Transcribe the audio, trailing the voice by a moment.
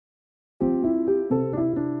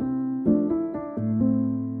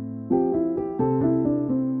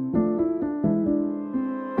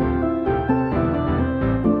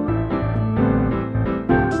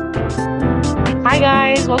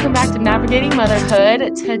welcome back to Navigating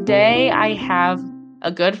Motherhood. Today I have a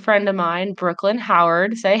good friend of mine, Brooklyn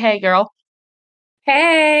Howard. Say hey, girl.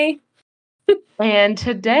 Hey. And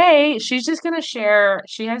today she's just going to share,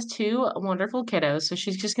 she has two wonderful kiddos, so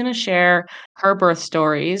she's just going to share her birth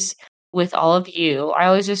stories with all of you. I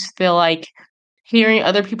always just feel like hearing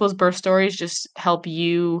other people's birth stories just help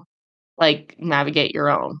you like navigate your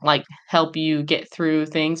own, like help you get through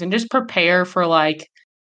things and just prepare for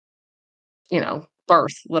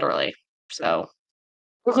birth, literally. So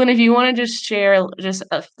Brooklyn, if you want to just share just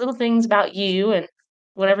little things about you and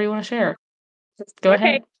whatever you want to share, just go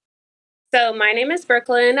ahead. Okay. So my name is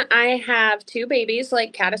Brooklyn. I have two babies,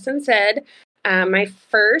 like Caddison said. My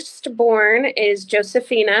firstborn is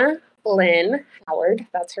Josephina Lynn Howard.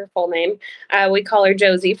 That's her full name. We call her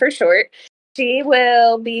Josie for short. She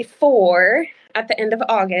will be 4 at the end of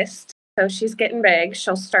August. So she's getting big.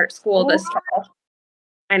 She'll start school this fall.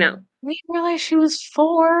 I know. I didn't realize she was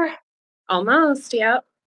 4. Almost, yep.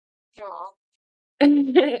 Aw.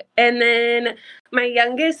 And then my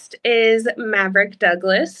youngest is Maverick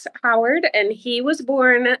Douglas Howard, and he was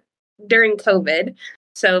born during COVID.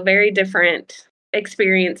 So very different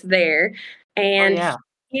experience there. And yeah.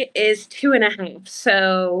 he is 2.5.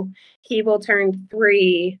 So he will turn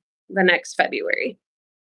 3 the next February.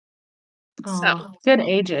 So good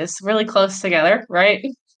ages, really close together, right?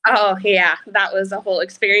 Oh yeah, that was a whole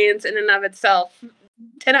experience in and of itself.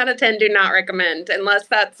 10 out of 10 do not recommend unless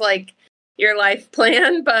that's like your life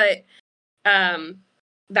plan, but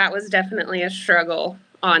that was definitely a struggle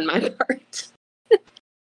on my part.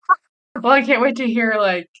 Well, I can't wait to hear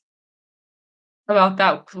about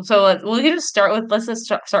that. So let's start with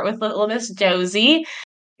little Miss Josie.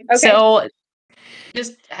 Okay. So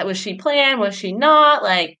just was she planned? Was she not?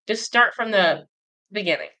 Like just start from the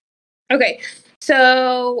beginning. Okay.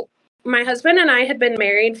 So my husband and I had been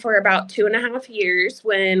married for about 2.5 years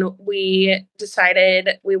when we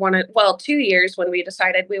decided 2 years when we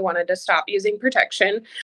decided we wanted to stop using protection,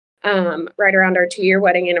 right around our 2-year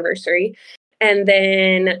wedding anniversary. And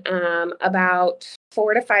then about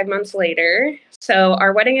 4 to 5 months later, so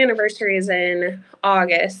our wedding anniversary is in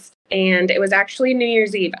August, and it was actually New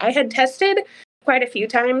Year's Eve. I had tested quite a few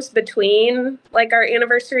times between like our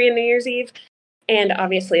anniversary and New Year's Eve, and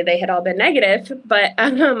obviously they had all been negative. But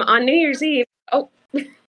on New Year's Eve, Hi,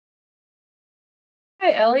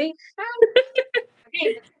 Ellie.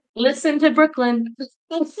 Listen to Brooklyn.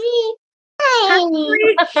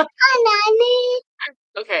 Hi.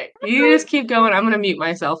 Okay, you just keep going. I'm gonna mute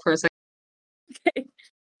myself for a second.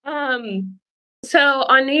 Okay. So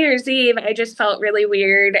on New Year's Eve, I just felt really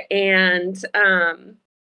weird, and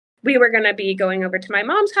we were going to be going over to my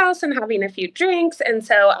mom's house and having a few drinks, and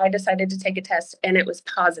so I decided to take a test, and it was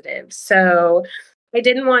positive. So I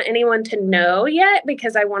didn't want anyone to know yet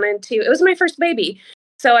because I wanted to, it was my first baby,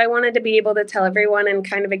 so I wanted to be able to tell everyone in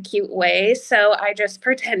kind of a cute way. So I just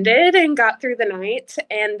pretended and got through the night,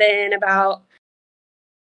 and then about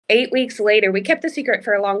 8 weeks later, we kept the secret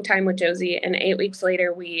for a long time with Josie, and 8 weeks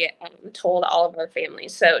later, we told all of our family.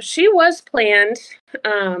 So she was planned,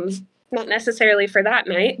 not necessarily for that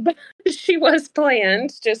night, but she was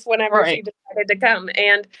planned just whenever she decided to come.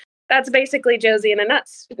 And that's basically Josie in a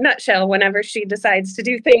nutshell. Whenever she decides to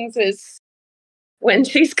do things is when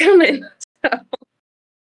she's coming. So.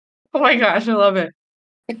 Oh my gosh, I love it.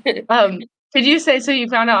 Could you say, so you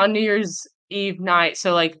found out on New Year's Eve night,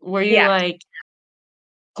 so like were you like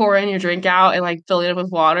pouring your drink out and like filling it up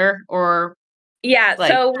with water, or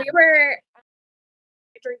so we were,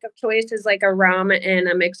 drink of choice is like a rum and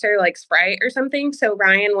a mixer like Sprite or something. So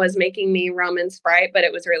Ryan was making me rum and Sprite, but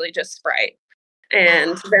it was really just Sprite.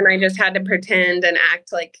 And then I just had to pretend and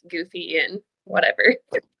act like goofy and whatever.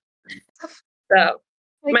 So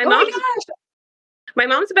my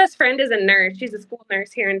mom's best friend is a nurse. She's a school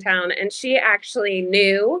nurse here in town, and she actually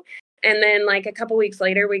knew. And then like a couple weeks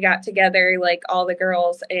later, we got together, like all the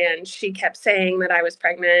girls, and she kept saying that I was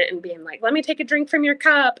pregnant and being like, let me take a drink from your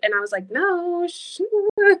cup. And I was like, no.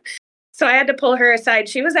 So I had to pull her aside.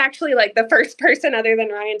 She was actually like the first person other than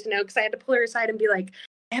Ryan to know, because I had to pull her aside and be like,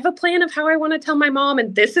 I have a plan of how I want to tell my mom,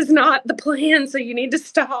 and this is not the plan, so you need to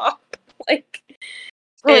stop.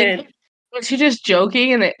 Was she just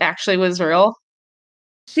joking and it actually was real? Or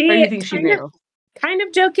do you think she knew? Kind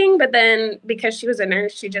of joking, but then because she was a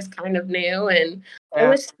nurse, she just kind of knew. And I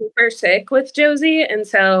was super sick with Josie, and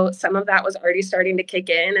so some of that was already starting to kick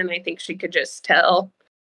in, and I think she could just tell.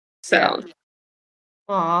 So.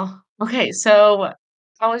 Aw. Okay, so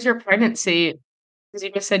how was your pregnancy? Because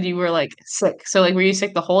you just said you were like sick. So like were you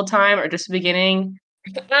sick the whole time or just the beginning?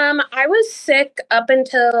 I was sick up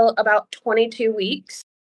until about 22 weeks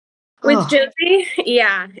with Josie.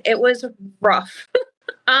 Yeah, it was rough.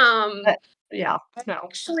 Um, Yeah, I no.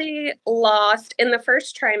 actually lost in the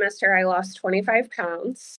first trimester, I lost 25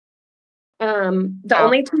 pounds. The Wow.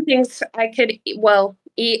 only two things I could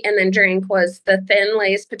eat and then drink was the thin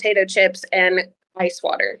Lay's potato chips and ice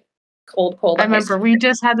water, cold I ice. remember we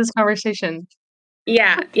just had this conversation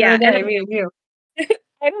Yeah, the other yeah. And day, me and you.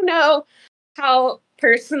 I don't know how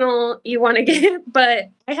personal you want to get, but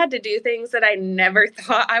I had to do things that I never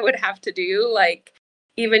thought I would have to do, like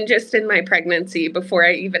even just in my pregnancy before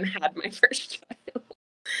I even had my first child.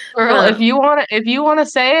 Girl, Um, if you wanna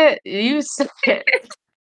say it, you say it.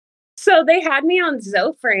 so they had me on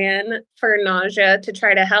Zofran for nausea to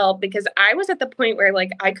try to help because I was at the point where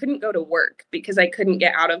like I couldn't go to work because I couldn't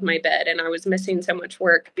get out of my bed and I was missing so much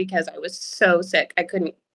work because I was so sick. I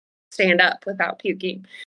couldn't stand up without puking.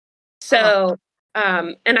 Oh,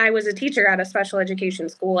 So, and I was a teacher at a special education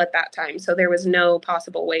school at that time. So there was no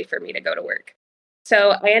possible way for me to go to work.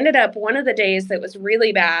 So I ended up one of the days that was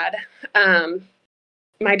really bad. Um,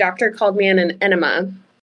 my doctor called me in an enema,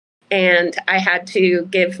 and I had to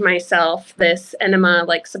give myself this enema,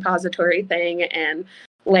 like suppository thing, and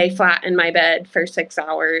lay flat in my bed for 6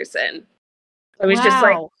 hours. And I was just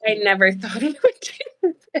like, wow. I never thought I would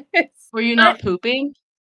do this. Were you not But pooping?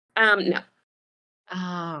 no,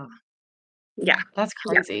 Ah, yeah, that's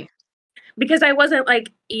yeah. crazy. Because I wasn't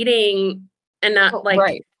like eating enough, Oh, like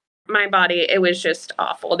right. my body, it was just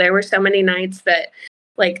awful. There were so many nights that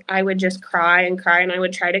like I would just cry and cry and I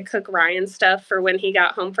would try to cook Ryan stuff for when he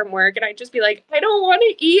got home from work and I'd just be like, I don't want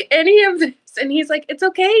to eat any of this. And he's like, it's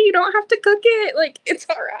okay, you don't have to cook it. Like it's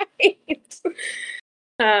all right.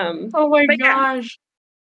 Oh my But yeah, gosh.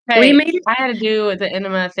 we Hey, made it. I had to do the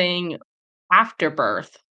enema thing after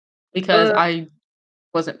birth because Uh, I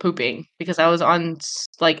wasn't pooping because I was on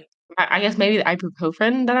like I guess maybe the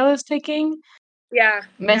ibuprofen that I was taking yeah.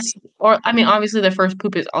 mess or I mean obviously the first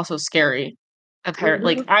poop is also scary.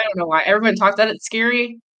 Apparently, like Mhm. I don't know why everyone talks that it's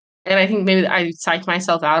scary, and I think maybe I psyched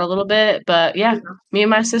myself out a little bit. But yeah, me and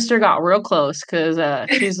my sister got real close because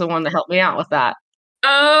she's the one that helped me out with that.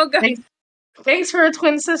 Oh god. Thanks, thanks for a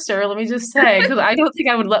twin sister. Let me just say because I don't think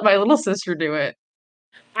I would let my little sister do it.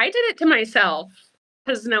 I did it to myself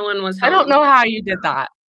because no one was I don't home. know how you did that.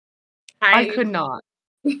 I I could not.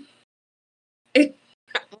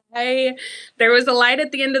 I there was a light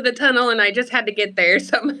at the end of the tunnel and I just had to get there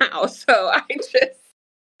somehow. So I just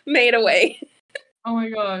made a way. Oh my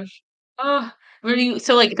gosh. Oh, were you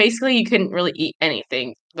so like basically you couldn't really eat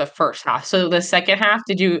anything the first half. So the second half,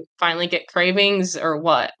 did you finally get cravings or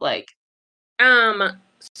what? Like,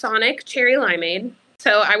 Sonic cherry limeade.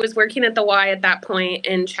 So I was working at the Y at that point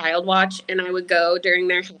in Child Watch and I would go during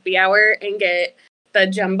their happy hour and get the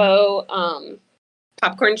jumbo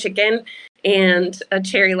popcorn chicken and a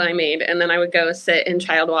cherry limeade and then I would go sit in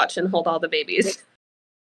Child Watch and hold all the babies.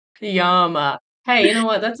 yum. Hey, you know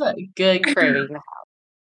what? That's a good craving. I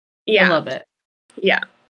Yeah. love it. Yeah.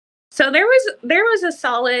 So there was a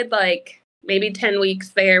solid like maybe 10 weeks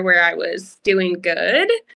there where I was doing good.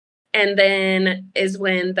 And then is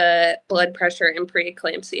when the blood pressure and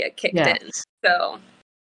preeclampsia kicked in. Yes. So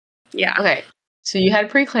yeah. Okay. So you had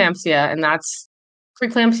preeclampsia, and that's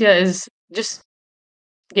preeclampsia is just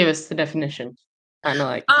give us the definition. Kind of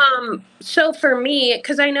like, So for me,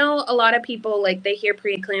 because I know a lot of people like they hear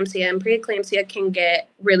preeclampsia and preeclampsia can get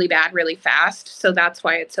really bad really fast. So that's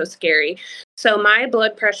why it's so scary. So my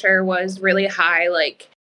blood pressure was really high, like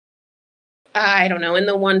I don't know, in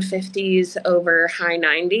the 150s over high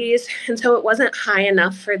 90s. And so it wasn't high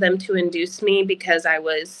enough for them to induce me because I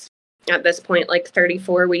was at this point like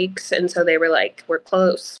 34 weeks. And so they were like, we're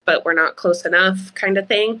close, but we're not close enough kind of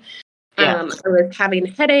thing. yeah. I was having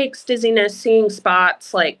headaches, dizziness, seeing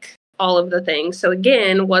spots, like all of the things. So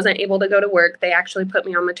again, wasn't able to go to work. They actually put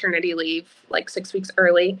me on maternity leave like 6 weeks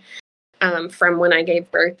early from when I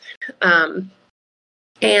gave birth.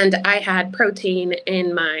 And I had protein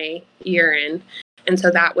in my urine. And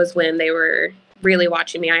so that was when they were really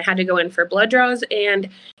watching me. I had to go in for blood draws and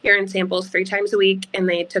urine samples 3 times a week, and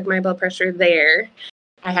they took my blood pressure there.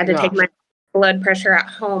 I Oh had my to take gosh. my blood pressure at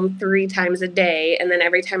home 3 times a day. And then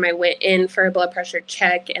every time I went in for a blood pressure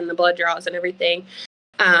check and the blood draws and everything,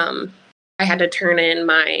 I had to turn in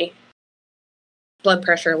my blood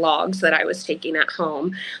pressure logs that I was taking at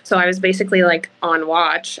home. So I was basically like on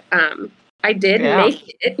watch. I did Yeah.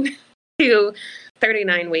 make it to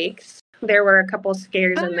 39 weeks. There were a couple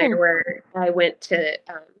scares in there Oh, where I went to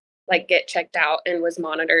like get checked out and was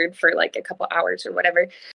monitored for like a couple hours or whatever.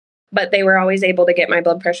 But they were always able to get my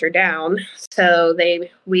blood pressure down. So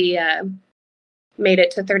we made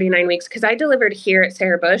it to 39 weeks because I delivered here at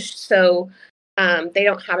Sarah Bush. So they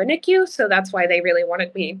don't have a NICU. So that's why they really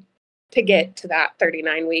wanted me to get to that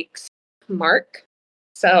 39 weeks mark.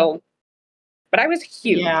 So, but I was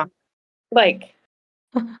huge. Yeah. Like,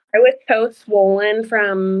 I was so swollen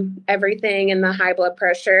from everything and the high blood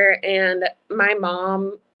pressure. And my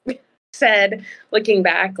mom said, looking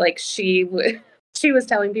back, like she was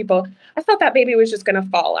telling people, I thought that baby was just gonna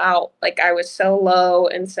fall out. Like I was so low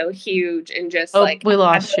and so huge, and just Oh, like we I had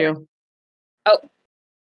lost to, you. oh,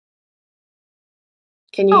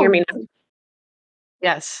 can you hear Oh, me now?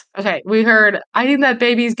 yes. Okay, we heard, I think that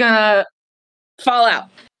baby's gonna Fall out.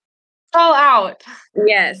 fall out.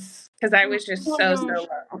 Yes, because I was just Oh my so gosh.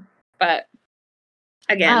 low. But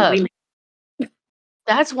again, Uh, we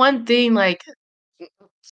that's one thing, like,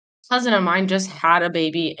 cousin of mine just had a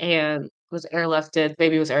baby and was airlifted.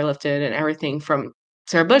 Baby was airlifted and everything from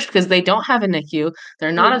Sarah Bush because they don't have a NICU.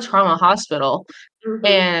 They're not a trauma hospital. mm-hmm.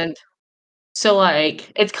 And so,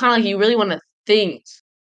 like, it's kind of like you really want to think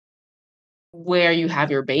where you have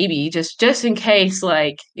your baby just in case,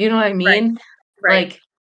 like, you know what I Right, mean? right. Like,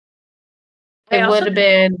 I it would also have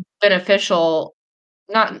been beneficial.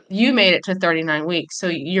 Not you made it to 39 weeks, so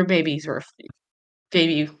your baby,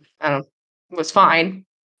 I don't was fine.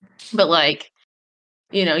 But like,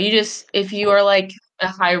 you just if you are like a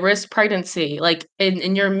high risk pregnancy, like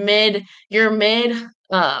in your mid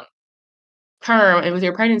term and with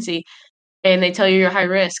your pregnancy, and they tell you you're high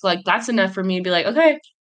risk, like that's enough for me to be like, okay,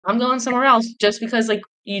 I'm going somewhere else just because like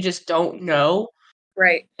you just don't know.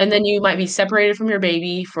 right, And then you might be separated from your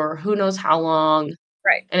baby for who knows how long.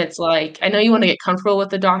 right, And it's like, I know you want to get comfortable with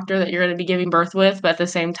the doctor that you're going to be giving birth with, but at the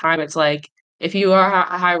same time, it's like if you are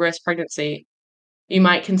a high risk pregnancy, you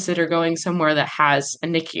might consider going somewhere that has a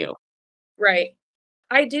NICU. right.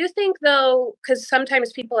 I do think though, because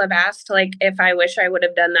sometimes people have asked, like, if I wish I would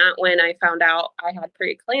have done that when I found out I had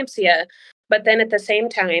preeclampsia. But then at the same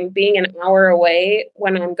time, being an hour away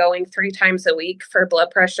when I'm going 3 times a week for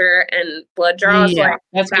blood pressure and blood draws, Yeah, like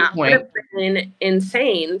that's a good that would point. have been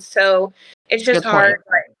insane. So it's That's a just good point. hard,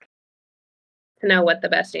 like, to know what the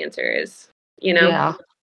best answer is, you know? Yeah.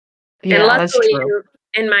 And Yeah, that's luckily, true.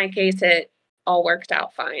 in my case, it all worked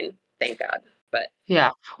out fine. Thank God. But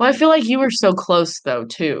Yeah. Well, I feel like you were so close though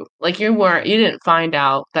too. Like you didn't find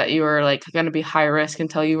out that you were like going to be high risk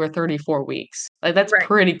until you were 34 weeks. Like that's right,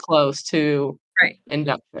 pretty close to right.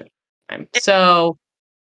 induction time. So,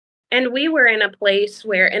 And we were in a place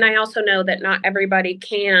where, and I also know that not everybody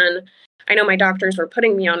can. I know my doctors were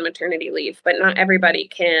putting me on maternity leave, but not everybody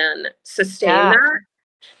can sustain yeah,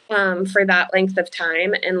 that for that length of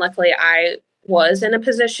time. And luckily, I was in a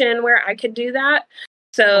position where I could do that.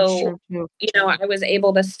 that's So, true too. I was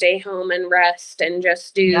able to stay home and rest and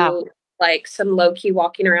just Yeah. do like some low key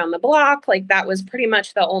walking around the block. Like, that was pretty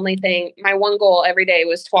much the only thing. My one goal every day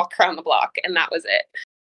was to walk around the block, and that was it.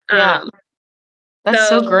 Yeah. Um, That's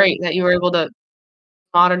so so, great that you were able to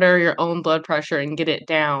monitor your own blood pressure and get it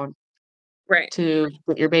down right. to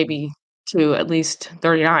get your baby to at least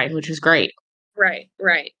 39, which is great. Right,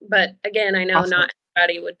 right. But again, I know Awesome. not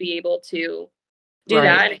everybody would be able to do Right.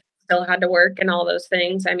 that. Still had to work and all those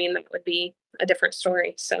things. I mean, that would be a different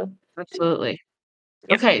story. So, Absolutely.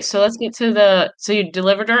 yeah. Okay, so let's get to so you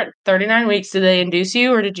delivered her at 39 weeks. Did they induce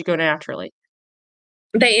you or did you go naturally?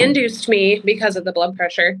 They induced me because of the blood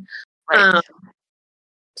pressure. Right. Um,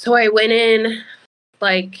 so I went in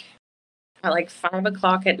like at like 5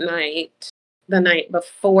 o'clock at night, the night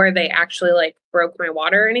before they actually like broke my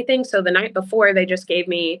water or anything. So the night before they just gave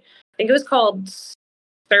me, I think it was called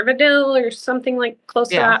Cervidil or something like close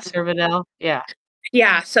to Yeah, that. Cervidil. Yeah.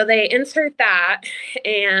 Yeah, so they insert that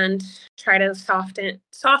and try to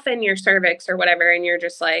soften your cervix or whatever, and you're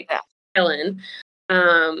just like Yeah. chilling.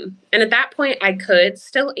 And at that point, I could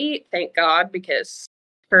still eat, thank God, because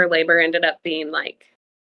her labor ended up being like,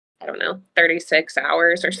 I don't know, 36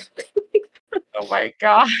 hours or something. Oh my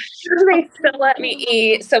gosh. They still let me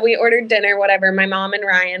eat. So we ordered dinner, whatever. My mom and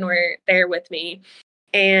Ryan were there with me,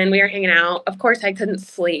 and we were hanging out. Of course, I couldn't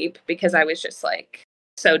sleep because I was just like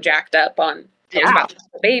so jacked up on I was Yeah. about to have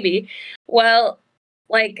a baby. Well,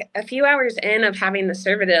 like a few hours in of having the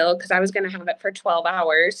Cervidil, because I was going to have it for 12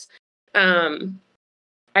 hours, um,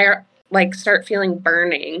 I like start feeling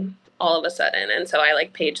burning all of a sudden. And so I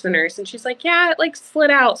like page the nurse and she's like, yeah, it like slid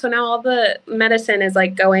out. So now all the medicine is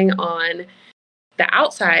like going on the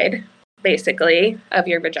outside, basically, of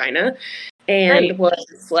your vagina, and Great.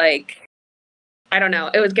 was like, I don't know.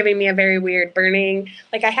 It was giving me a very weird burning,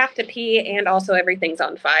 like I have to pee and also everything's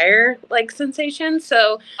on fire, like sensation.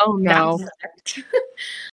 So Oh that no. sucked.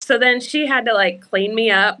 So then she had to like clean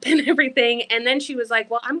me up and everything. And then she was like,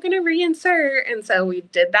 well, I'm going to reinsert. And so we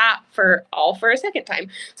did that for a second time.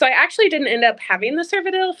 So I actually didn't end up having the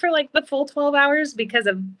Cervidil for like the full 12 hours because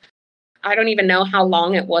of, I don't even know how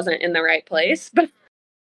long it wasn't in the right place. But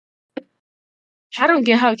I don't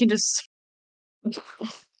get how it can just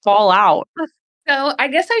fall out. So I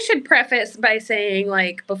guess I should preface by saying,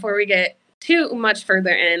 like, before we get too much further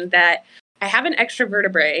in, that I have an extra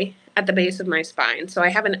vertebrae at the base of my spine. So I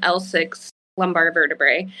have an L6 lumbar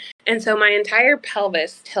vertebrae. And so my entire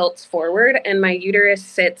pelvis tilts forward and my uterus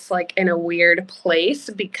sits like in a weird place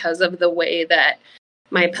because of the way that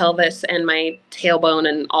my pelvis and my tailbone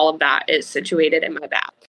and all of that is situated in my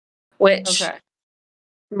back, which Okay.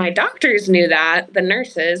 my doctors knew that, the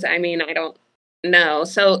nurses, I mean, I don't know.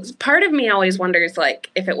 So part of me always wonders, like,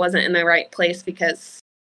 if it wasn't in the right place because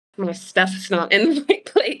my stuff's not in the right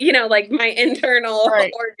place, like my internal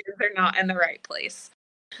Right. organs are not in the right place.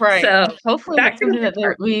 Right. So Hopefully that that's can something be that they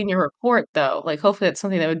part. would be in your report though. Like hopefully that's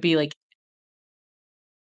something that would be like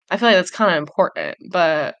I feel like that's kind of important,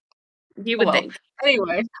 but You oh would well. think.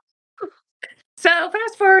 Anyway. So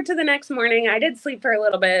fast forward to the next morning, I did sleep for a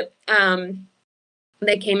little bit.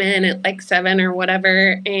 They came in at like 7 or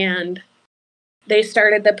whatever, and they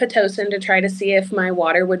started the Pitocin to try to see if my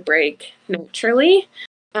water would break naturally.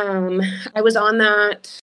 I was on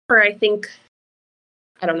that for, I think,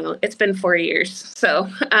 I don't know, it's been 4 years. So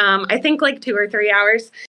I think like 2 or 3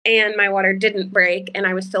 hours, and my water didn't break. And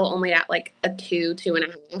I was still only at like a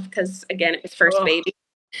 2.5, because again, it was first Oh, baby.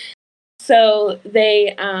 So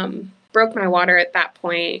they broke my water at that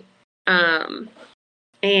point.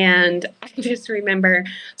 And I just remember,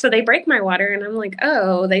 so they break my water, and I'm like,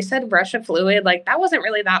 oh, they said rush of fluid. Like, that wasn't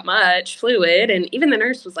really that much fluid. And even the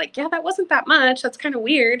nurse was like, yeah, that wasn't that much. That's kind of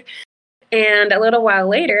weird. And a little while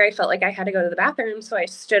later, I felt like I had to go to the bathroom. So I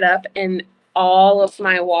stood up, and all of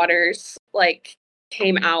my waters, like,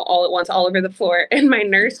 came out all at once, all over the floor. And my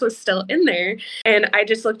nurse was still in there. And I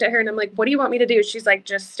just looked at her and I'm like, what do you want me to do? She's like,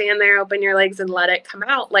 just stand there, open your legs, and let it come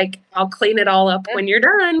out. Like, I'll clean it all up yeah. when you're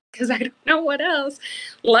done, because I don't know what else.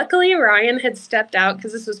 Luckily, Ryan had stepped out,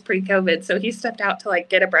 because this was pre-COVID. So he stepped out to like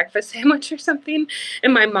get a breakfast sandwich or something.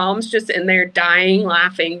 And my mom's just in there dying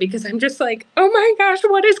laughing, because I'm just like, oh my gosh,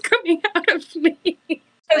 what is coming out of me?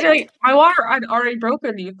 Because Like, like my water I'd already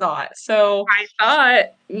broken, you thought. So I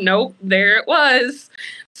thought, nope, there it was.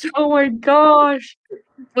 So oh my gosh.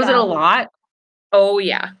 Was it a that was, lot? oh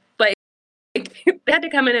yeah. Like, they had to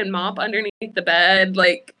come in and mop underneath the bed.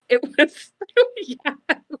 Like, it was, yeah,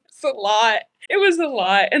 it was a lot. It was a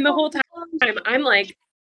lot. And the Oh whole my time gosh. I'm like,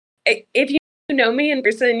 if you know me in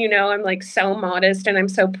person, I'm like so modest and I'm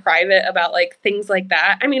so private about like things like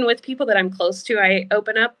that. I mean, with people that I'm close to, I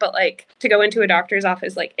open up, but like to go into a doctor's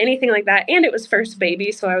office, like anything like that. And it was first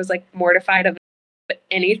baby. So I was like mortified of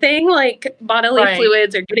anything like bodily Right.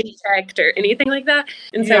 fluids or getting checked or anything like that.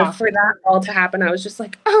 And so Yeah. for that all to happen, I was just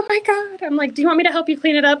like, oh my God. I'm like, do you want me to help you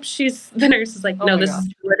clean it up? The nurse is like, Oh no, my this gosh.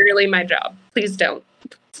 is literally my job. Please don't.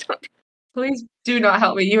 Please do not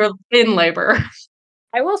help me. You are in labor.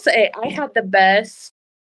 I will say I had the best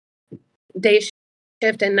day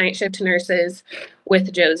shift and night shift nurses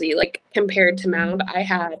with Josie. Like, compared to Mound, I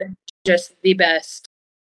had just the best.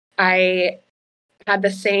 I had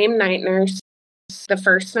the same night nurse the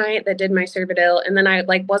first night that did my Cervidil, and then I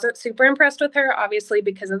like wasn't super impressed with her, obviously,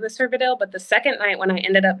 because of the Cervidil. But the second night when I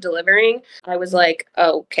ended up delivering, I was like,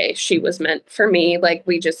 oh, okay, she was meant for me. Like,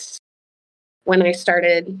 when I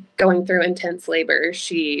started going through intense labor,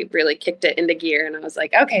 she really kicked it into gear, and I was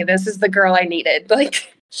like, okay, this is the girl I needed.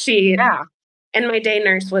 Like, Yeah. and my day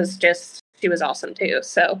nurse she was awesome too.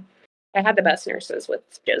 So I had the best nurses with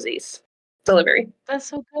Josie's delivery. That's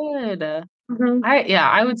so good. Mm-hmm.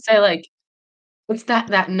 I would say like it's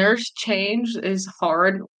that nurse change is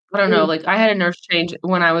hard. I don't know, Mm. like I had a nurse change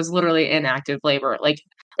when I was literally in active labor. Like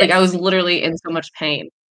I was Yes. literally in so much pain.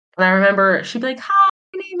 And I remember she'd be like, "Hi,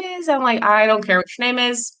 my name is." I'm like, "I don't care what your name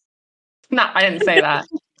is." No, I didn't say that.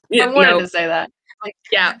 I Yeah, wanted no. to say that. Like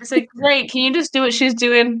Yeah. I said, "Great, can you just do what she's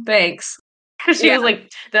doing? Thanks." 'Cause she Yeah. was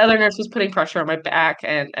like the other nurse was putting pressure on my back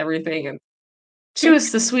and everything, and she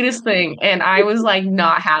was the sweetest thing, and I was like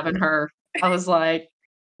not having her. I was like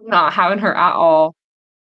not having her at all.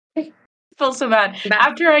 I feel so bad. That,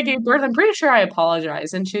 After I gave birth, I'm pretty sure I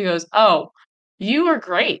apologized, and she goes, "Oh, you were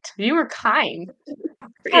great. You were kind."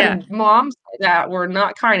 I yeah. had moms that were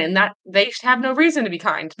not kind, and that they have no reason to be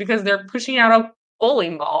kind because they're pushing out a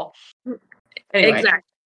bowling ball. Anyway, Exactly.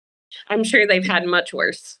 I'm sure they've had much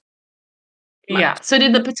worse. yeah. Much. So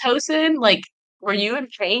did the Pitocin, like, were you in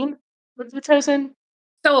pain with Pitocin?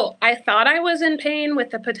 So I thought I was in pain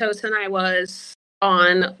with the Pitocin I was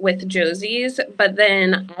on with Josie's, but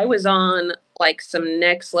then I was on like some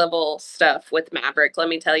next level stuff with Maverick. Let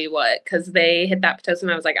me tell you what, because they hit that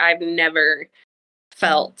Pitocin. I was like, I've never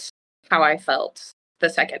felt how I felt the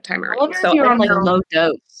second time I around. wonder if So you I were on don't like know. low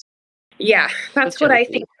dose. Yeah, I'm that's what I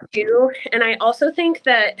joking. think too. And I also think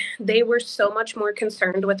that they were so much more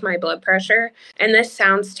concerned with my blood pressure. And this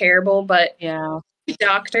sounds terrible, but Yeah. the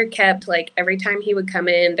doctor kept, like, every time he would come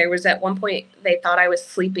in, there was at one point they thought I was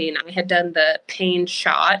sleeping. I had done the pain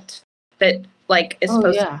shot that, like, is Oh,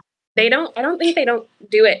 supposed to, yeah. I don't think they don't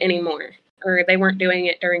do it anymore, or they weren't doing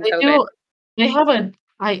it during They COVID. do they have an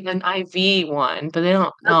IV one, but they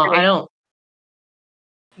don't no, Okay. I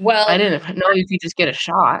Well, didn't know you could just get a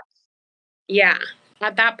shot. yeah,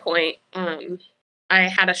 at that point, I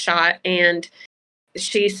had a shot, and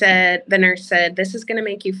the nurse said, "This is gonna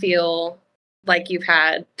make you feel like you've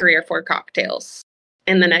had 3 or 4 cocktails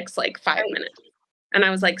in the next, like, 5 Right. minutes." And I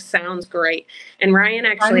was like, "Sounds great." And Ryan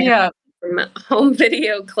Sign actually me had up. some home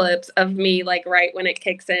video clips of me, like, right when it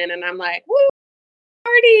kicks in, and I'm like, "Woo,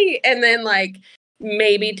 party!" And then, like,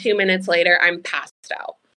 maybe 2 minutes later, I'm passed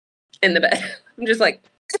out in the bed. I'm just like,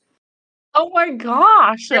 Oh my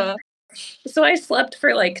gosh. so I slept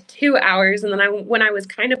for like 2 hours, and then when I was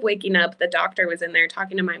kind of waking up, the doctor was in there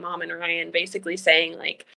talking to my mom and Ryan, basically saying,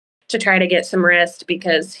 like, to try to get some rest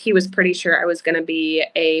because he was pretty sure I was gonna be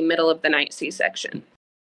a middle of the night C-section,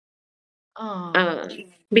 Oh, um,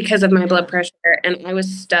 because of my blood man. pressure, and I was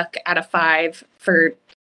stuck at a 5 for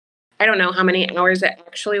I don't know how many hours it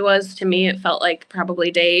actually was. To me, it felt like probably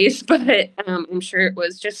days, but, I'm sure it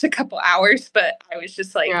was just a couple hours, but I was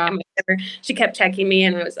just like, Yeah. "Am I ever" she kept checking me,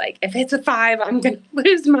 and I was like, "If it's a 5, I'm gonna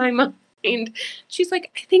lose my mind." She's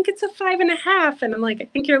like, "I think it's a 5.5," and I'm like, "I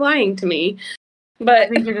think you're lying to me." I But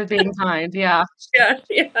think you're just being kind, yeah. yeah,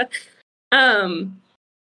 yeah. Um,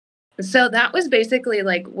 so that was basically,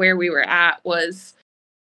 like, where we were at. Was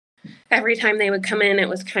every time they would come in, it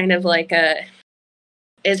was kind of like a,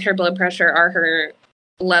 is her blood pressure, are her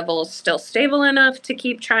levels still stable enough to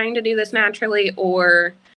keep trying to do this naturally,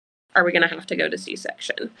 or are we going to have to go to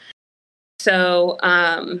C-section? So,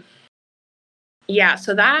 yeah,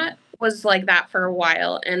 so that was like that for a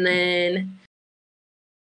while. And then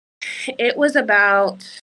it was about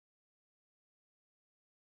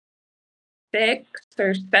 6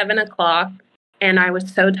 or 7 o'clock, and I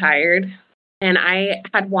was so tired. And I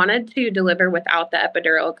had wanted to deliver without the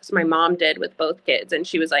epidural because my mom did with both kids. And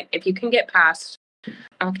she was like, if you can get past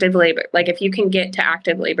active labor, like if you can get to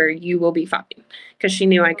active labor, you will be fine. Because she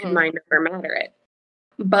knew I could Mhm. mind over matter it.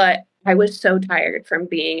 But I was so tired from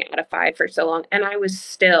being at a 5 for so long, and I was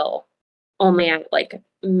still only at, like,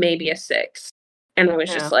 maybe a 6, and I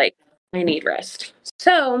was just Yeah. like, "I need rest."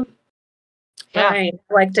 So, Yeah. I It's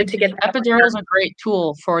elected a to get that one epidural is done. a great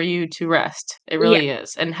tool for you to rest. It Yeah, really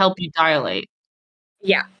is, and help you dilate.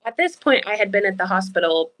 yeah. At this point, I had been at the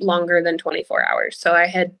hospital longer than 24 hours, so I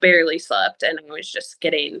had barely slept, and I was just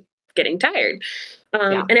getting tired.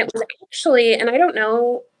 Yeah. And it was actually, and I don't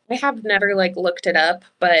know, I have never, like, looked it up,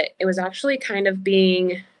 but it was actually kind of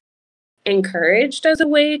being encouraged as a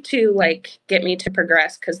way to, like, get me to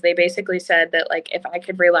progress, because they basically said that, like, if I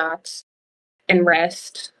could relax and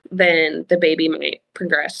rest, then the baby might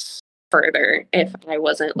progress further if I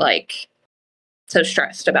wasn't, like, so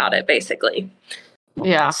stressed about it, basically.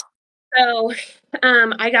 Yeah. So,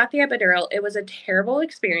 I got the epidural. It was a terrible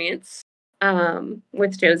experience,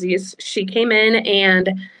 with Josie's. She came in, and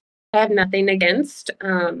I have nothing against,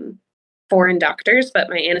 foreign doctors, but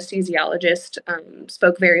my anesthesiologist,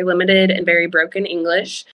 spoke very limited and very broken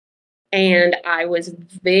English. And I was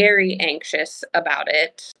very anxious about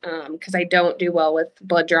it, because I don't do well with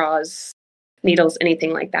blood draws, needles,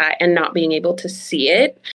 anything like that, and not being able to see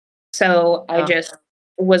it. So I Yeah. just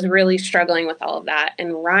was really struggling with all of that.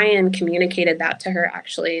 And Ryan communicated that to her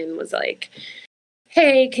actually and was like,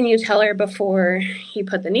 "Hey, can you tell her before you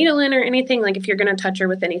put the needle in or anything, like if you're going to touch her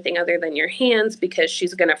with anything other than your hands, because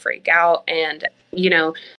she's going to freak out." And, you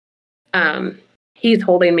know, um, he's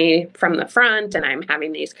holding me from the front and I'm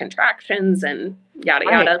having these contractions and yada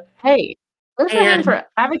Right. yada. Hey, good for him And for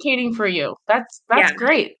advocating for you. That's yeah,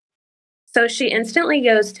 great. so she instantly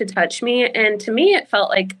goes to touch me, and to me, it felt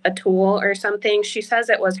like a tool or something. She says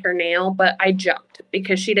it was her nail, but I jumped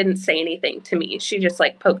because she didn't say anything to me. She just,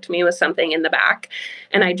 like, poked me with something in the back,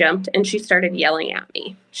 and I jumped, and she started yelling at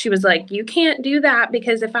me. She was like, "You can't do that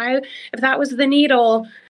because if that was the needle,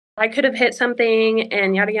 I could have hit something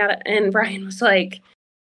and yada yada." And Brian was like,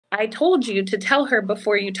 "I told you to tell her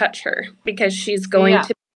before you touch her because she's going Yeah. to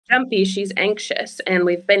be jumpy, she's anxious, and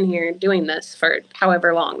we've been here doing this for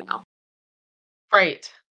however long now."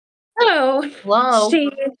 Right. So Hello?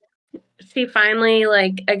 she finally,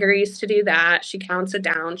 like, agrees to do that. She counts it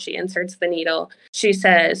down. She inserts the needle. She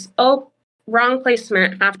says, "Oh, wrong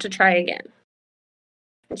placement. Have to try again."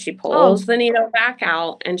 And she Oh, pulls the needle back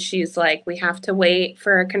out and she's like, we have to wait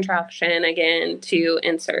for a contraction again to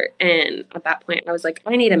insert. And at that point, I was like,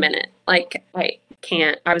 I need a minute. Like, I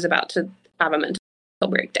can't. I was about to have a mental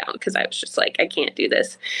breakdown because I was just like, I can't do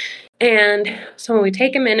this. And so when we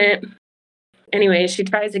take a minute, anyway, she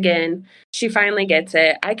tries again. She finally gets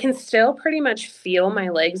it. I can still pretty much feel my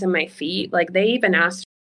legs and my feet. Like, they even asked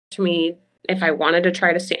me if I wanted to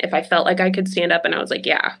try to stand, if I felt like I could stand up. And I was like,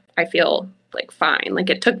 yeah, I feel like fine. Like,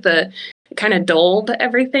 it kind of dulled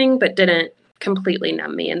everything, but didn't completely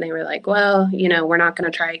numb me. And they were like, well, we're not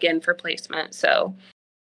going to try again for placement. So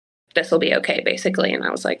this will be okay, basically. And I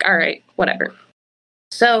was like, all right, whatever.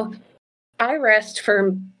 So I rest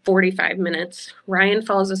for 45 minutes. Ryan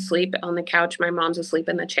falls asleep on the couch. My mom's asleep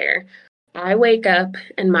in the chair. I wake up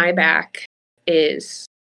and my back is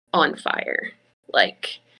on fire.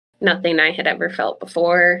 Like nothing I had ever felt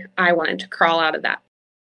before. I wanted to crawl out of that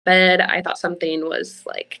bed. I thought something was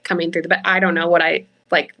like coming through the bed. I don't know what I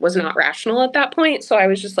was not rational at that point. So I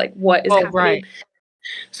was just like, what is oh, happening? right.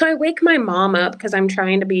 So I wake my mom up because I'm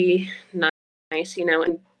trying to be nice,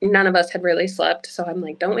 and none of us had really slept. So I'm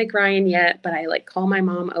like, don't wake Ryan yet. But I call my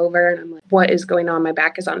mom over and I'm like, what is going on? My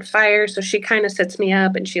back is on fire. So she kind of sits me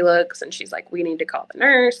up and she looks and she's like, we need to call the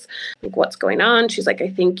nurse. Like, what's going on? She's like, I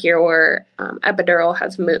think your epidural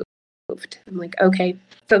has moved. I'm like, okay.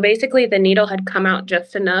 So basically the needle had come out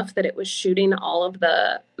just enough that it was shooting all of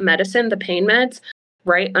the medicine, the pain meds,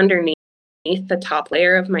 right underneath the top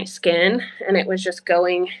layer of my skin. And it was just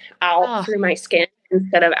going out Oh, through my skin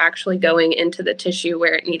instead of actually going into the tissue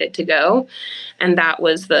where it needed to go. And that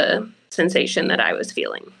was the sensation that I was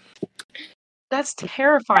feeling. that's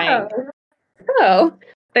terrifying. So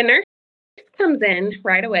the nurse comes in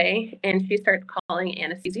right away and she starts calling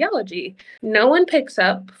anesthesiology. No one picks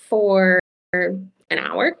up for an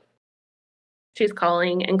hour. She's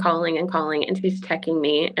calling and calling and calling and she's checking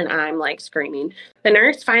me and I'm screaming. The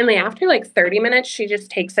nurse finally, after 30 minutes, she just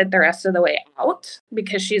takes it the rest of the way out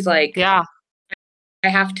because she's like, Yeah. I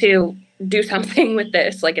have to do something with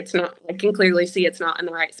this. It's not, I can clearly see it's not in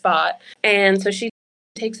the right spot. And so she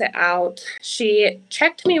takes it out. She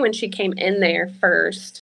checked me when she came in there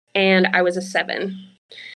first and I was a 7.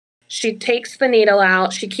 She takes the needle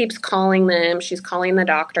out. She keeps calling them. She's calling the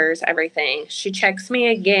doctors, everything. She checks me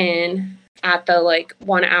again at the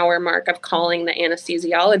 1 hour mark of calling the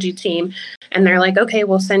anesthesiology team. And they're like, okay,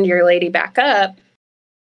 we'll send your lady back up.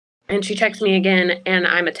 And she checks me again and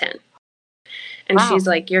I'm a 10. And Wow. she's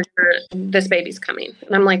like, this baby's coming.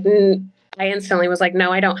 And I'm like, I instantly was like,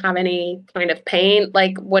 no, I don't have any kind of pain.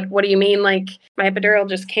 What do you mean? My epidural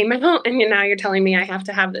just came out and now you're telling me I have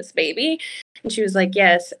to have this baby? And she was like,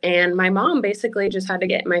 yes. And my mom basically just had to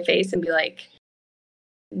get in my face and be like,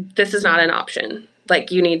 this is not an option.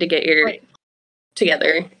 You need to get your Right.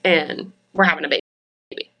 together and we're having a baby.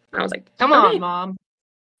 And I was like, Come on, okay. Mom.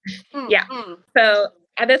 Yeah. Mm-hmm. So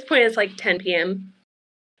at this point, it's 10 p.m.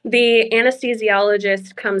 The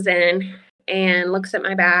anesthesiologist comes in and looks at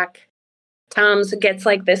my back. Tom's gets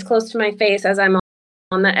this close to my face as I'm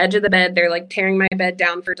on the edge of the bed. They're tearing my bed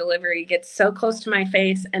down for delivery. Gets so close to my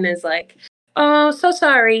face and is like, oh, so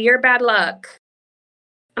sorry. You're bad luck.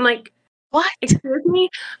 I'm like, What? excuse me?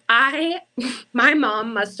 My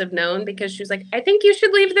mom must have known because she was like, I think you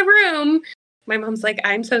should leave the room. My mom's like,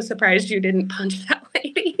 I'm so surprised you didn't punch that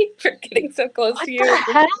lady for getting so close What to you.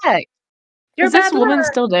 the heck? You're Is this bad woman luck.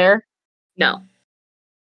 still there? No,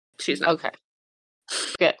 she's not. Okay,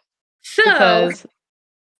 good. So, Because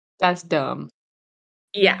that's dumb.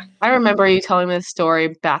 yeah, I remember you telling me this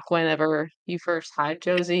story back whenever you first had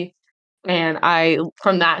Josie, and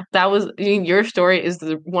from that was I mean, your story is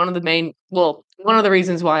one of the one of the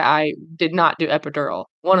reasons why I did not do epidural.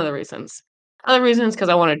 One of the reasons. Other reasons because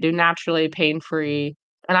I wanted to do naturally, pain-free,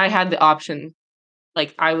 and I had the option.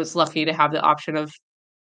 I was lucky to have the option of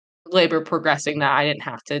labor progressing that I didn't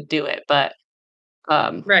have to do it, but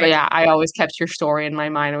right. yeah, I always kept your story in my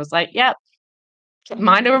mind. I was like, "Yep,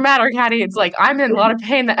 mind over matter, Cadi." It's like, "I'm in a lot of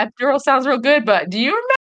pain. The epidural sounds real good, but do you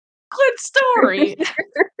remember Clint's story?"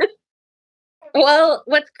 Well,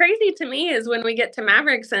 what's crazy to me is when we get to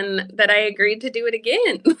Mavericks and that I agreed to do it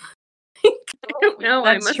again. I don't know.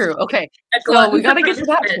 I That's must true. be Okay, a so we glutton for gotta get to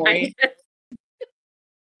that punishment. point.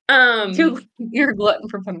 Um, You're a glutton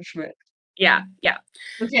for punishment. yeah, yeah.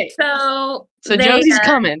 Okay, So so Josie's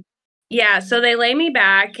coming. yeah, so they lay me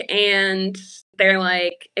back and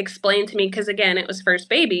they're explain to me because again, it was first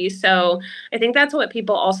baby. So I think that's what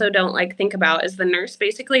people also don't think about is the nurse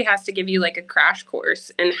basically has to give you a crash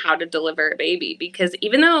course in how to deliver a baby. Because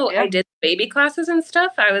even though I Yeah, did baby classes and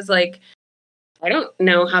stuff, I was like, I don't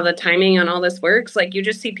know how the timing on all this works. You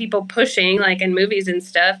just see people pushing in movies and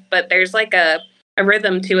stuff, but there's a a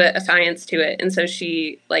rhythm to it, a science to it. And so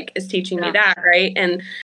she like is teaching me Yeah. that, right? And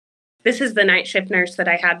this is the night shift nurse that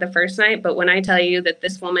I had the first night, but when I tell you that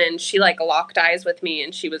this woman, she like locked eyes with me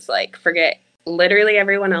and she was like, forget literally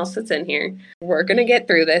everyone else that's in here. We're going to get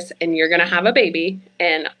through this and you're going to have a baby.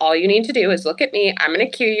 And all you need to do is look at me. I'm going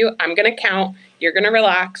to cue you. I'm going to count. You're going to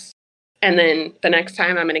relax. And then the next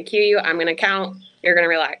time I'm going to cue you. I'm going to count. You're going to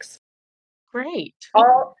relax. Great.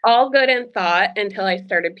 All good in thought until I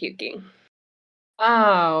started puking.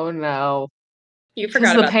 Oh, no. You Because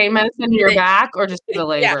forgot the about pain medicine in your that. back or just the Yeah.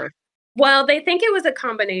 labor? Well, they think it was a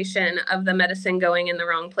combination of the medicine going in the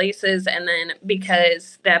wrong places. And then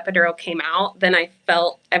because the epidural came out, then I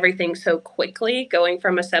felt everything so quickly, going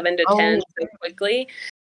from a 7 to 10 Oh, so quickly,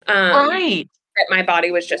 right. that my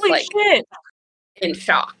body was just Holy like shit. in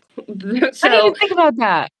shock. I didn't even So, think about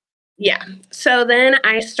that. yeah. So then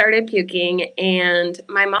I started puking, and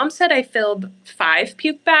my mom said I filled 5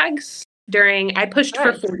 puke bags I pushed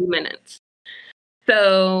for Nice. 40 minutes.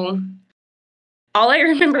 So all I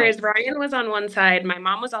remember Nice. is Ryan was on one side, my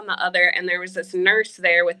mom was on the other, and there was this nurse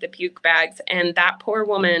there with the puke bags. And that poor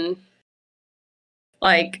woman,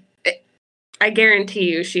 like, I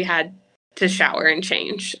guarantee you she had to shower and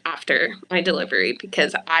change after my delivery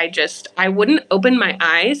because I wouldn't open my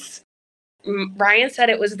eyes. Ryan said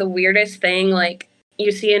it was the weirdest thing. Like,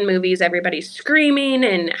 you see in movies, everybody's screaming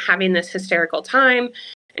and having this hysterical time.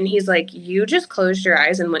 And he's like, you just closed your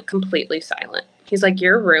eyes and went completely silent. He's like,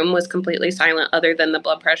 your room was completely silent other than the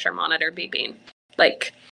blood pressure monitor beeping.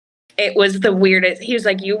 Like, it was the weirdest. He was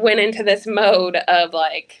like, you went into this mode of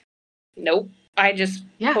like, nope. I just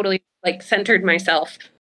totally like centered myself.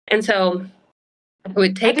 And so I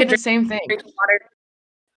would I take a did the drink same thing. of water.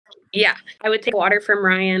 Yeah, I would take water from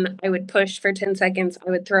Ryan. I would push for 10 seconds. I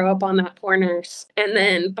would throw up on that poor nurse. And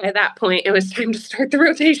then by that point, it was time to start the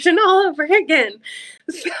rotation all over again.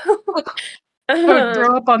 So, I would um,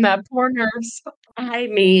 throw up on that poor nurse. I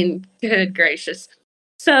mean, good gracious.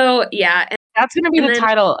 So, yeah. That's going to be And the then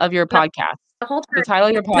title of your the podcast. whole The time title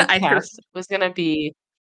of your I threw, podcast was going to be,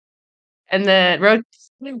 and then wrote,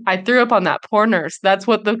 I threw up on that poor nurse. That's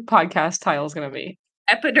what the podcast title is going to be.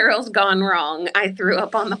 epidurals gone wrong. I threw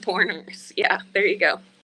up on the poor nurse. Yeah, there you go.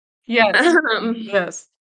 Yes. Yes.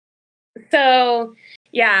 So,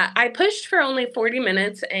 yeah, I pushed for only 40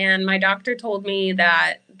 minutes, and my doctor told me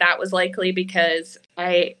that that was likely because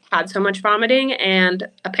I had so much vomiting. And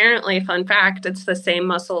apparently, fun fact, it's the same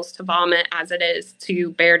muscles to vomit as it is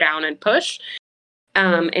to bear down and push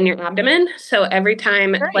in your abdomen. So, every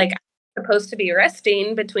time, like, I'm supposed to be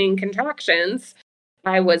resting between contractions,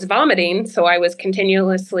 I was vomiting. So, I was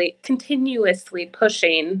continuously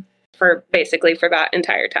pushing for basically for that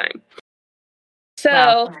entire time. So,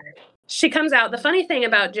 Wow. she comes out. The funny thing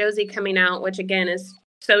about Josie coming out, which again is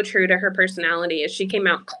so true to her personality, is she came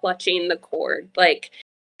out clutching the cord. Like,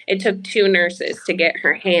 it took 2 nurses to get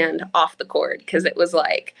her hand off the cord because it was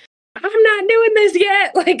like, I'm not doing this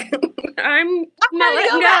yet. Like, I'm not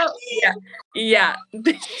letting go. Yeah.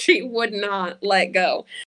 She would not let go.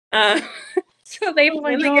 So they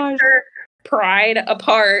finally get her pried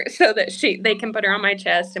apart so that they can put her on my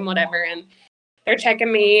chest and whatever. And they're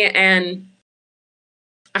checking me, and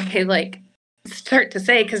I like start to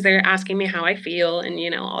say, because they're asking me how I feel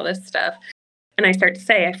and, all this stuff. And I start to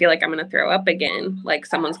say, I feel like I'm going to throw up again. Like,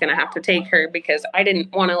 someone's going to have to take her because I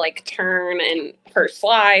didn't want to like turn and her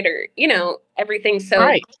slide or, everything's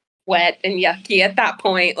so wet and yucky at that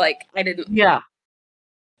point. Like, I didn't. Yeah.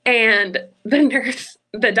 And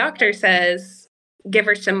the doctor says, give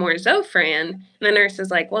her some more Zofran. And the nurse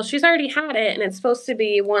is like, well, she's already had it and it's supposed to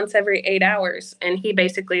be once every 8 hours. And he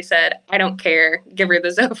basically said, I don't care. Give her the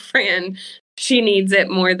Zofran. She needs it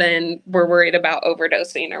more than we're worried about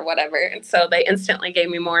overdosing or whatever. And so they instantly gave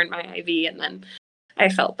me more in my IV, and then I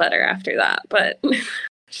felt better after that. But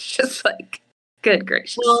it's just like, good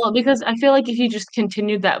gracious. Well, because I feel like if you just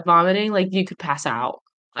continued that vomiting, like, you could pass out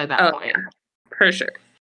at that point. Yeah, for sure.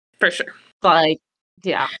 For sure. Like,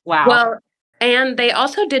 yeah. Wow. Well, and they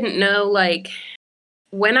also didn't know, like,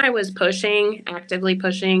 when I was actively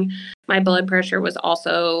pushing, my blood pressure was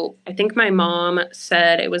also, I think my mom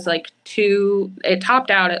said it was like it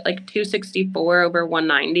topped out at like 264 over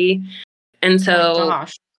 190. And so, oh my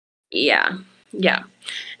gosh. Yeah.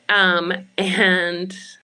 And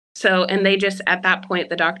so, and they just, at that point,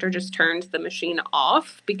 the doctor just turned the machine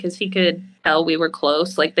off because he could tell we were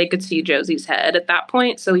close. Like, they could see Josie's head at that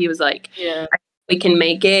point. So he was like, yeah, we can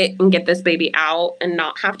make it and get this baby out and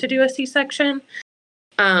not have to do a C-section.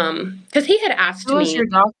 Because he had asked me. Who was your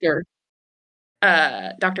doctor?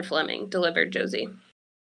 Dr. Fleming delivered Josie.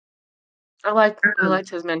 I liked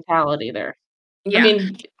his mentality there. Yeah. I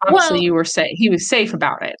mean, obviously he was safe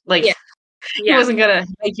about it. Like, yeah. He Yeah. wasn't gonna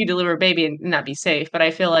make you deliver a baby and not be safe, but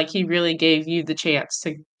I feel like he really gave you the chance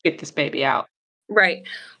to get this baby out. Right.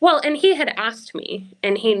 Well, and he had asked me,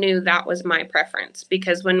 and he knew that was my preference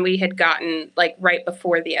because when we had gotten, like, right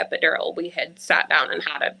before the epidural, we had sat down and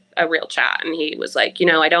had a real chat. And he was like,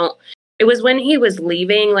 I don't, it was when he was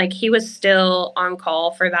leaving, like, he was still on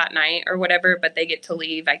call for that night or whatever, but they get to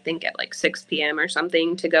leave, I think, at like 6 p.m. or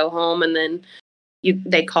something to go home. And then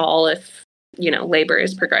they call if, labor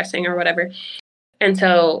is progressing or whatever. And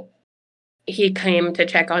so he came to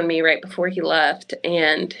check on me right before he left,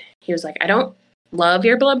 and he was like, I don't love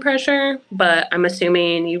your blood pressure, but I'm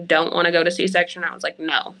assuming you don't want to go to C-section. I was like,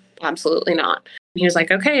 no, absolutely not. He was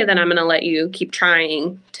like, okay, then I'm going to let you keep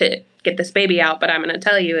trying to get this baby out, but I'm going to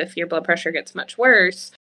tell you if your blood pressure gets much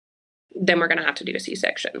worse, then we're going to have to do a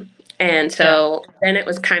C-section. And Yeah. so then it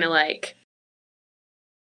was kind of like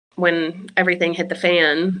when everything hit the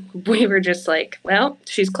fan, we were just like, well,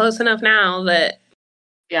 she's close enough now that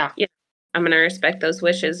Yeah. I'm going to respect those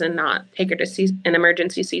wishes and not take her to an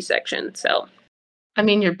emergency C-section. So, I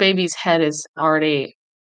mean, your baby's head is already,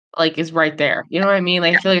 like, is right there. You know what I mean?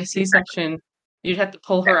 Like, I feel like a C-section, you'd have to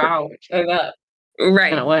pull her out and up in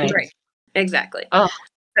right, a way. right, exactly. Oh,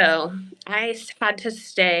 So I had to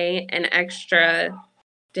stay an extra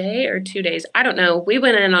day or 2 days. I don't know. We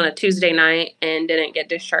went in on a Tuesday night and didn't get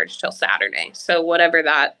discharged till Saturday. So whatever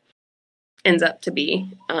that ends up to be.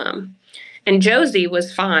 And Josie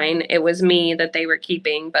was fine. It was me that they were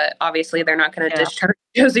keeping, but obviously they're not going to yeah. discharge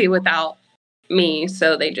Josie without me.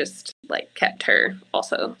 So they just like kept her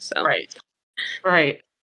also. So Right. Right.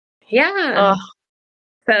 yeah. Oh,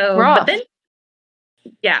 So, but rough. then,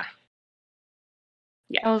 yeah,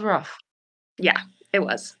 yeah, That was rough. yeah, it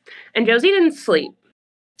was. And Josie didn't sleep.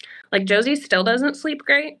 Like Josie still doesn't sleep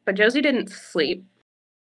great, but Josie didn't sleep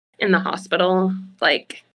in the hospital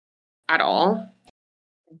like at all.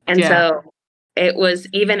 And Yeah. so it was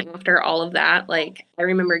even after all of that, like I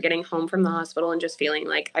remember getting home from the hospital and just feeling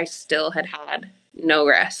like I still had no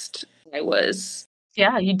rest. I was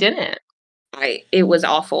Yeah, you didn't. it was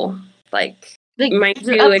awful. Like Like, my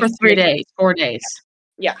you're new up for 3 experience. days, 4 days.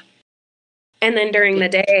 Yeah. And then during Yeah.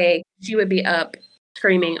 the day, she would be up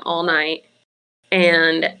screaming all night.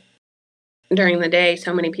 And during the day,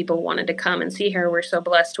 so many people wanted to come and see her. We're so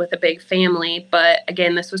blessed with a big family. But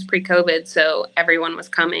again, this was pre-COVID, so everyone was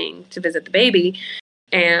coming to visit the baby.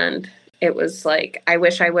 And it was like, I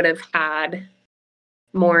wish I would have had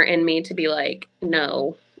more in me to be like,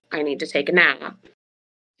 no, I need to take a nap.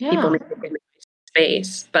 People Yeah. need to give me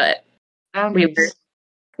space. But we were, Boundaries.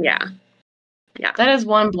 yeah, yeah. That is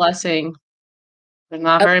one blessing. There's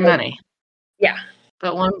not very Okay. many, Yeah,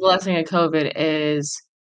 but one blessing of COVID is,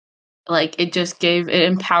 like, it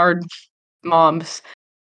empowered moms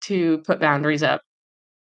to put boundaries up.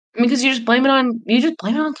 I mean, because you just blame it on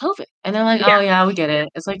COVID, and they're like, "Oh, yeah, yeah, we get it."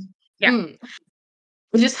 It's like, yeah. mm,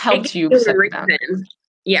 it just It helps gave you you a set the boundaries. reason.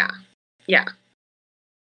 Yeah, yeah.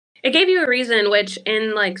 It gave you a reason, which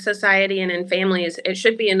in like society and in families, it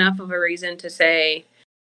should be enough of a reason to say,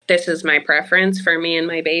 this is my preference for me and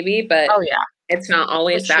my baby, but Oh, yeah, it's not it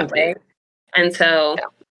always that should be. way. And so Yeah,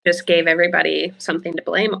 just gave everybody something to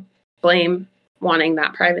blame wanting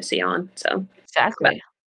that privacy on. So, but exactly.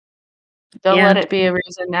 Don't yeah, let it be a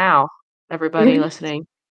reason now, everybody mhm, listening.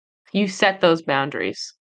 You set those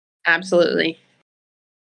boundaries, absolutely.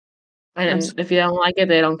 and Absolutely. if you don't like it,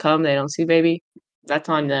 they don't come, they don't see baby. That's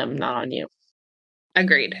on them, not on you.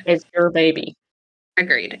 Agreed. It's your baby.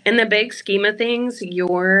 Agreed. In the big scheme of things,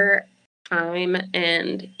 your time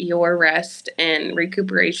and your rest and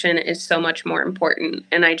recuperation is so much more important.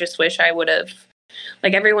 And I just wish I would have,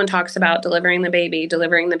 like, everyone talks about delivering the baby,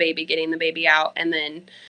 getting the baby out. And then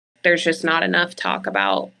there's just not enough talk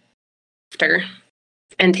about after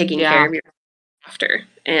and taking care Yeah, of your after.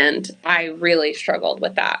 And I really struggled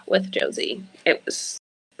with that with Josie. It was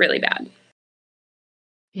really bad.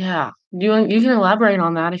 yeah. You can elaborate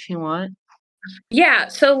on that if you want. Yeah,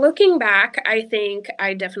 so looking back, I think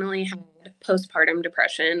I definitely had postpartum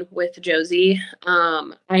depression with Josie.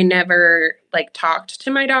 I never like talked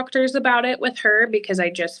to my doctors about it with her because I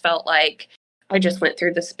just felt like I just went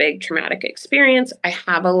through this big traumatic experience. I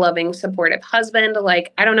have a loving, supportive husband.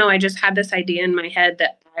 Like, I don't know, I just had this idea in my head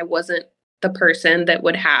that I wasn't the person that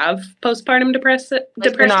would have postpartum Like, you're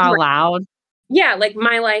depression. not allowed. Yeah, like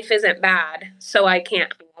my life isn't bad, so I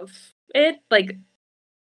can't have it. Like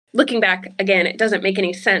looking back again, it doesn't make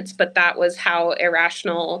any sense, but that was how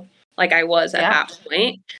irrational like I was at Yeah, that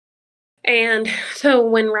point. And so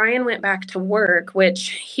when Ryan went back to work,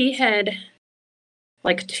 which he had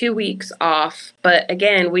like 2 weeks off, but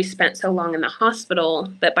again, we spent so long in the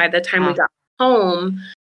hospital that by the time we yeah, got home,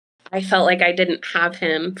 I felt like I didn't have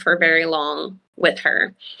him for very long with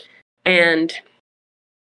her. And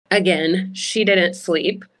again, she didn't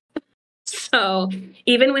sleep. So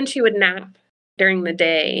even when she would nap during the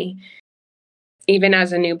day, even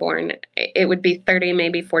as a newborn, it would be 30,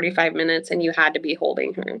 maybe 45 minutes, and you had to be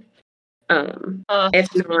holding her. Uh, If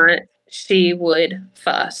not, she would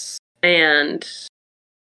fuss. And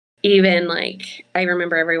even like, I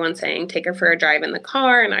remember everyone saying, take her for a drive in the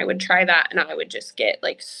car. And I would try that. And I would just get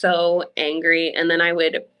like so angry. And then I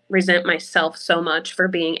would resent myself so much for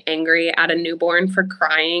being angry at a newborn for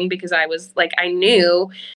crying, because I was like, I knew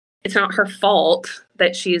it's not her fault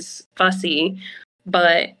that she's fussy,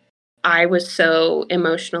 but I was so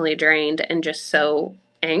emotionally drained and just so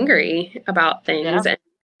angry about yeah, things. And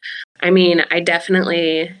I mean, I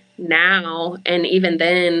definitely now, and even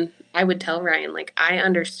then, I would tell Ryan, like, I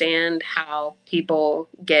understand how people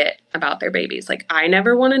get about their babies. Like, I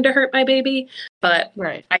never wanted to hurt my baby, but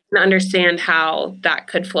right. I can understand how that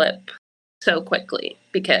could flip so quickly,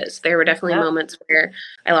 because there were definitely Yep. moments where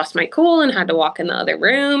I lost my cool and had to walk in the other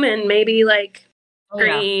room and maybe like Oh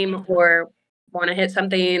yeah. scream or want to hit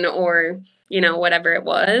something or, whatever it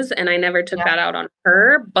was. And I never took Yeah. that out on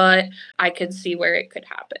her, but I could see where it could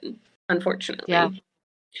happen, Yeah. unfortunately.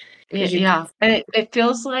 Because you Yeah. And it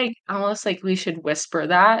feels like almost like we should whisper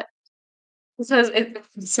that because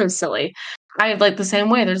it's so silly. I like the same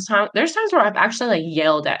way. There's times where I've actually like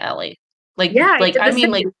yelled at Ellie. Yeah, I Like did I the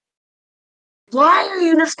mean like same. why are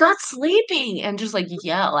you just not sleeping? And just like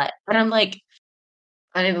yell at and I'm like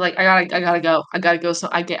I gotta go. I gotta go.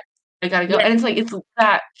 I gotta go. Yes, And it's like it's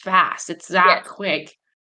that fast. It's that yes, quick.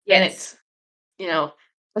 And yes, it's you know,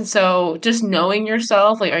 and so just knowing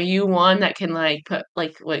yourself, like, are you one that can like put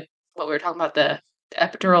like what we were talking about the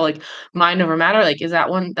epidural, like mind over matter? Like, is that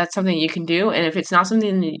one that's something you can do? And if it's not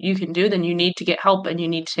something that you can do, then you need to get help and you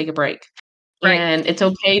need to take a break. right, And it's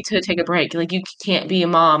okay to take a break. Like, you can't be a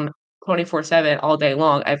mom 24/7 all day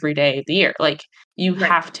long, every day of the year. Like, you right,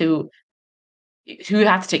 have to you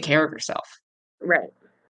have to take care of yourself. right,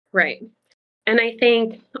 right. And I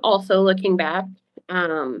think also looking back,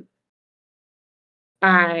 um,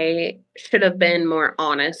 I should have been more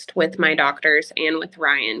honest with my doctors and with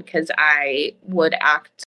Ryan, because I would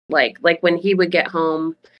act like when he would get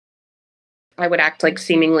home, I would act like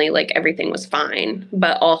seemingly like everything was fine,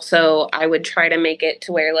 but also I would try to make it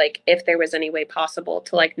to where like if there was any way possible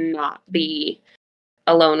to like not be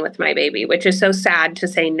alone with my baby, which is so sad to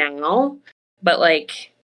say now, but like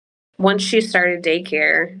once she started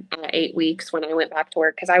daycare at 8 weeks when I went back to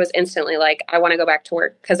work, because I was instantly like, I want to go back to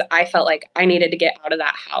work because I felt like I needed to get out of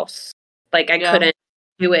that house. Like I Yeah. couldn't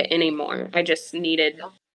do it anymore. I just needed Yeah.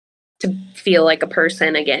 to feel like a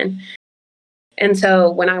person again. And so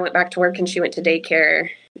when I went back to work and she went to daycare,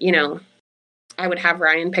 I would have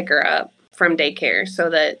Ryan pick her up from daycare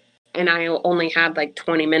and I only had like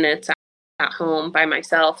 20 minutes at home by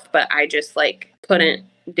myself, but I just like couldn't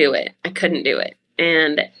do it. I couldn't do it.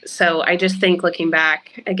 And so I just think looking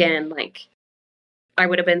back again, like I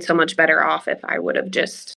would have been so much better off if I would have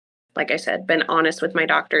just, like I said, been honest with my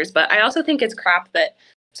doctors. But I also think it's crap that,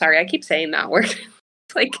 sorry, I keep saying that word.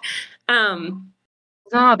 It's like,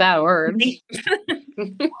 It's not a bad word.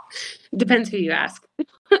 depends who you ask.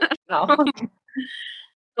 No.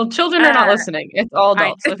 Well, children are not Uh, listening. It's all I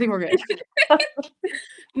adults. I think we're good.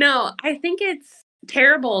 no, I think it's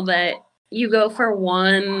terrible that you go for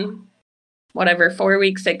one, whatever, 4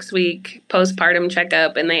 week, 6 week postpartum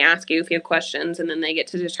checkup, and they ask you a few questions, and then they get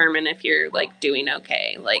to determine if you're like doing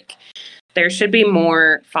okay. Like there should be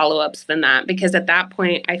more follow ups than that, because at that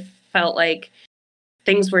point I felt like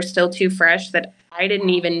things were still too fresh that I didn't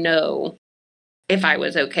even know if I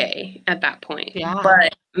was okay at that point. Yeah,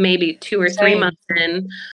 But maybe 2 or 3 months same. in,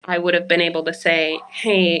 I would have been able to say,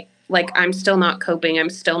 hey, like, I'm still not coping. I'm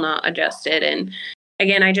still not adjusted. And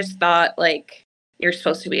again, I just thought, like, you're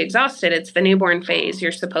supposed to be exhausted. It's the newborn phase.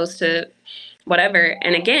 You're supposed to, whatever.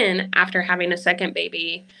 And again, after having a second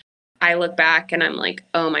baby, I look back and I'm like,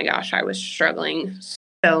 oh my gosh, I was struggling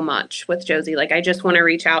so much with Josie. Like, I just want to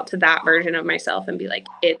reach out to that version of myself and be like,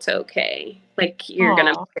 it's okay. Like, you're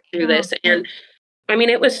going to Oh, get through yeah. this. And I mean,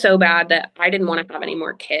 it was so bad that I didn't want to have any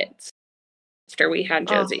more kids after we had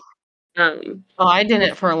Oh, Josie. Um, oh, I did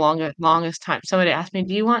it for a longest time. Somebody asked me,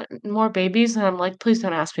 "Do you want more babies?" And I'm like, "Please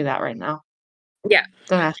don't ask me that right now. yeah,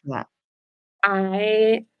 Don't ask me that."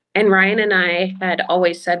 I and Ryan and I had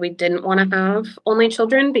always said we didn't want to have only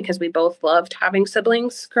children because we both loved having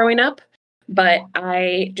siblings growing up. But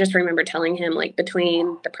I just remember telling him, like,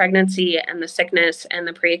 between the pregnancy and the sickness and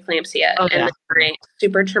the preeclampsia Oh, and yeah. then my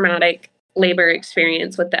super traumatic labor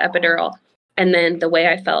experience with the epidural, and then the way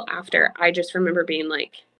I felt after, I just remember being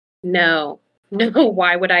like, no, no,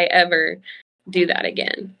 why would I ever do that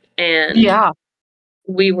again? And Yeah.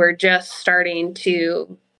 we were just starting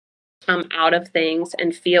to come out of things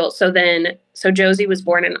and feel so Josie was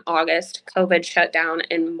born in August, COVID shut down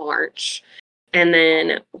in March, and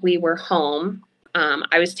then we were home.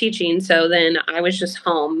 I was teaching, so then I was just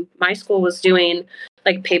home. My school was doing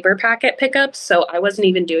like paper packet pickups, so I wasn't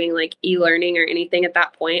even doing like e-learning or anything at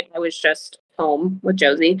that point. I was just home with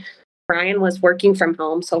Josie. Brian was working from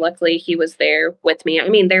home, so luckily he was there with me. I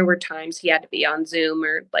mean, there were times he had to be on Zoom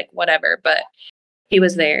or like whatever, but he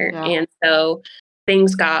was there. Yeah. And so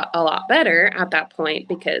things got a lot better at that point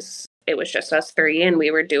because it was just us three and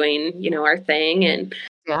we were doing, our thing. And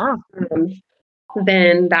Yeah. um,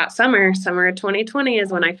 then that summer of 2020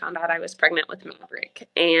 is when I found out I was pregnant with Maverick.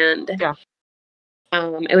 And Yeah.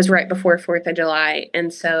 it was right before 4th of July.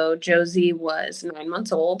 And so Josie was 9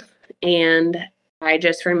 months old. And I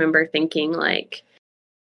just remember thinking like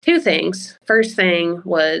two things. First thing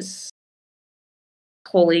was,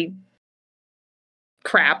 holy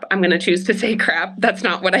crap. I'm going to choose to say crap. That's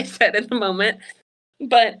not what I said in the moment.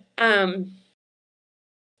 But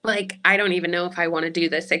like I don't even know if I want to do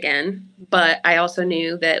this again, but I also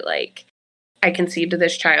knew that like I conceived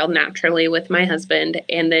this child naturally with my husband,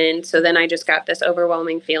 and then I just got this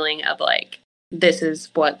overwhelming feeling of like this is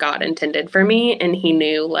what God intended for me, and he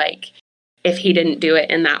knew like if he didn't do it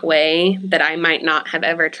in that way that I might not have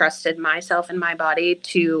ever trusted myself and my body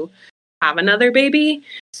to have another baby.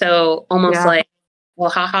 So almost Yeah. like, well,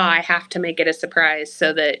 haha, I have to make it a surprise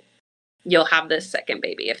so that you'll have this second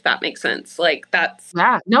baby, if that makes sense. Like that's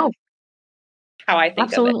Yeah. No, how I think of it.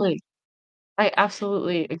 absolutely. I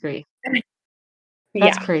absolutely agree. That's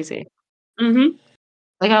Yeah. crazy. Mm-hmm.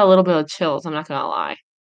 I got a little bit of chills, I'm not gonna lie.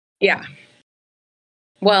 Yeah.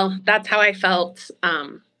 Well, that's how I felt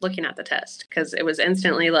looking at the test because it was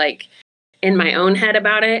instantly like in my own head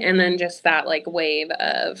about it. And then just that like wave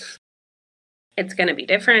of it's going to be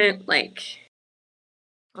different. Like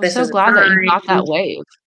I'm this so is a glad that you got sign. that wave.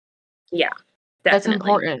 Yeah, That's definitely.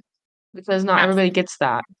 important because not everybody Absolutely. gets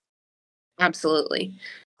that. Absolutely.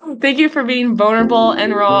 Thank you for being vulnerable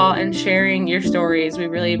and raw and sharing your stories. We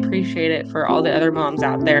really appreciate it for all the other moms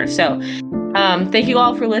out there. So, thank you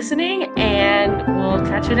all for listening, and we'll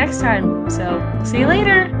catch you next time. So, see you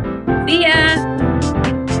later. See ya.